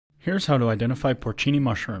Here's how to identify porcini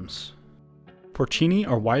mushrooms. Porcini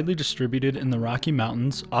are widely distributed in the Rocky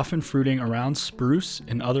Mountains, often fruiting around spruce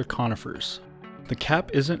and other conifers. The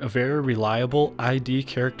cap isn't a very reliable ID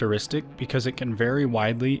characteristic because it can vary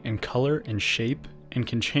widely in color and shape and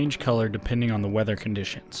can change color depending on the weather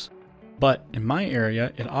conditions. But in my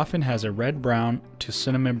area, it often has a red-brown to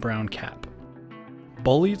cinnamon-brown cap.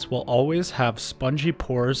 Boletes will always have spongy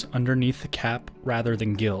pores underneath the cap rather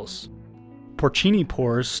than gills. Porcini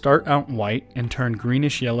pores start out white and turn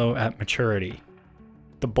greenish yellow at maturity.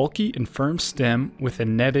 The bulky and firm stem with a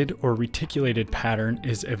netted or reticulated pattern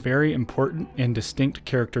is a very important and distinct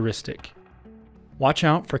characteristic. Watch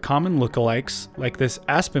out for common lookalikes like this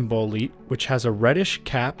aspen bolete, which has a reddish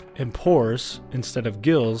cap and pores instead of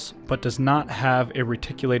gills, but does not have a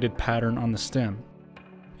reticulated pattern on the stem.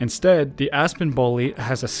 Instead, the aspen bolete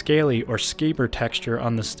has a scaly or scaber texture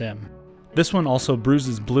on the stem. This one also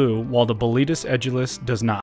bruises blue, while the Boletes edulis does not.